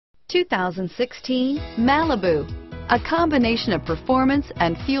2016 Malibu. A combination of performance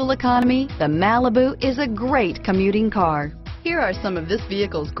and fuel economy, the Malibu is a great commuting car. Here are some of this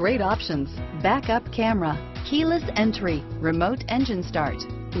vehicle's great options: backup camera, keyless entry, remote engine start,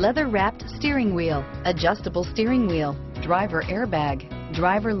 leather-wrapped steering wheel, adjustable steering wheel, driver airbag,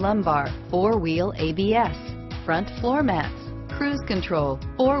 driver lumbar, four-wheel ABS, front floor mats, cruise control,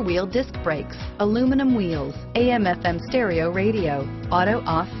 four-wheel disc brakes, aluminum wheels, AM/FM stereo radio,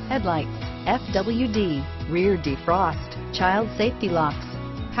 auto-off headlights, FWD, rear defrost, child safety locks,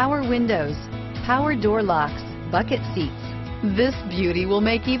 power windows, power door locks, bucket seats. This beauty will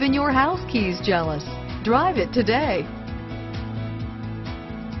make even your house keys jealous. Drive it today.